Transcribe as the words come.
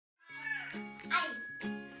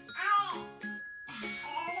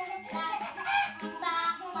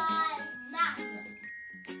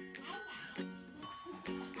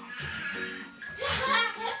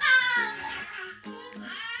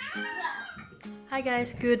Hi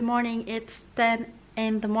guys, good morning. It's 10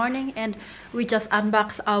 in the morning and we just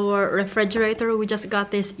unboxed our refrigerator. We just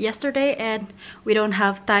got this yesterday and we don't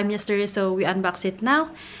have time yesterday, so we unboxed it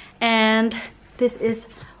now. And this is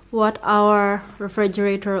what our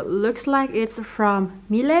refrigerator looks like. It's from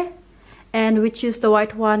Miele and we choose the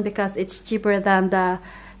white one because it's cheaper than the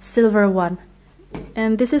silver one.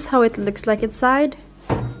 And this is how it looks like inside.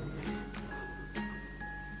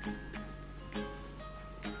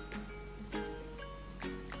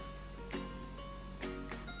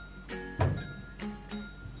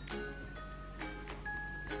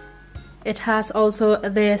 It has also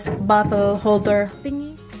this bottle holder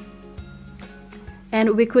thingy.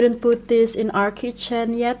 And we couldn't put this in our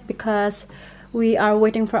kitchen yet because we are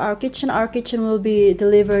waiting for our kitchen. Our kitchen will be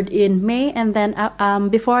delivered in May, and then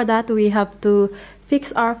before that we have to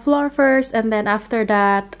fix our floor first, and then after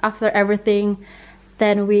that, after everything,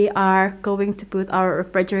 then we are going to put our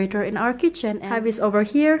refrigerator in our kitchen. And Abby is over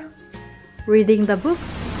here reading the book.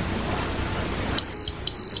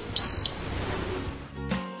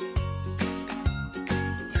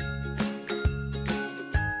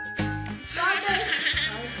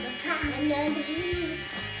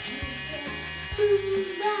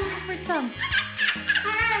 Some.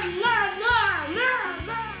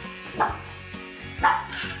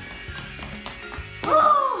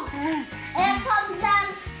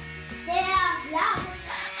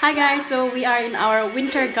 Hi guys, so we are in our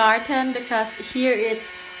winter garden because here it's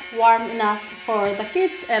warm enough for the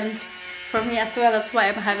kids and for me as well. That's why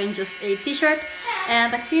I'm having just a t-shirt,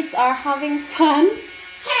 and the kids are having fun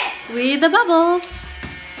with the bubbles.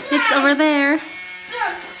 It's over there.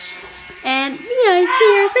 And Mia is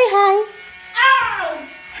here. Say hi.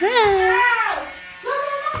 Hi.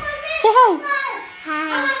 Say hi.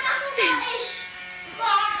 Hi.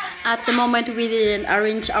 At the moment, we didn't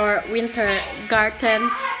arrange our winter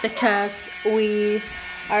garden because we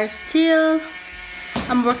are still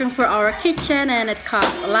working for our kitchen and it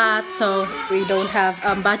costs a lot, so we don't have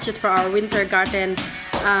budget for our winter garden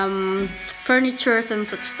furnitures and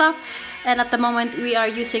such stuff. And at the moment we are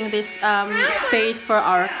using this space for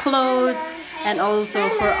our clothes and also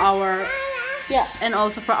for our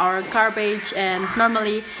garbage. And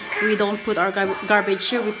normally we don't put our garbage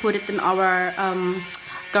here, we put it in our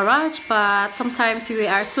garage, but sometimes we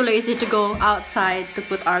are too lazy to go outside to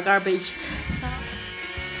put our garbage. So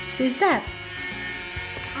who's that?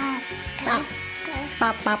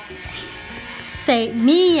 Pop, pop. Say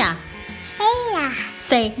Mia.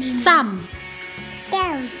 Say Sam.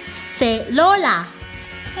 Say Lola.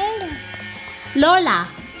 Lola.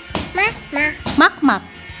 Makmak.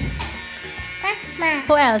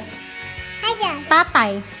 Who else?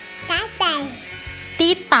 Tatay.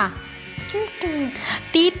 Tita.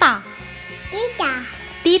 Tita.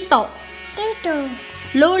 Tito.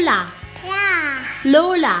 Lola.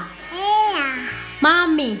 Lola.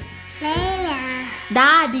 Mommy.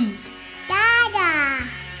 Daddy.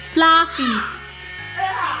 Fluffy.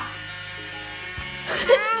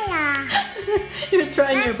 You're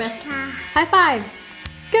trying your best. High five.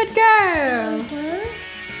 Good girl.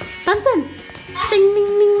 Dancing. Ding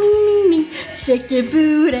ding ding ding ding. Shake your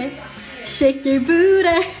booty. Shake your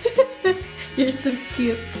booty. You're so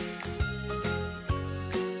cute.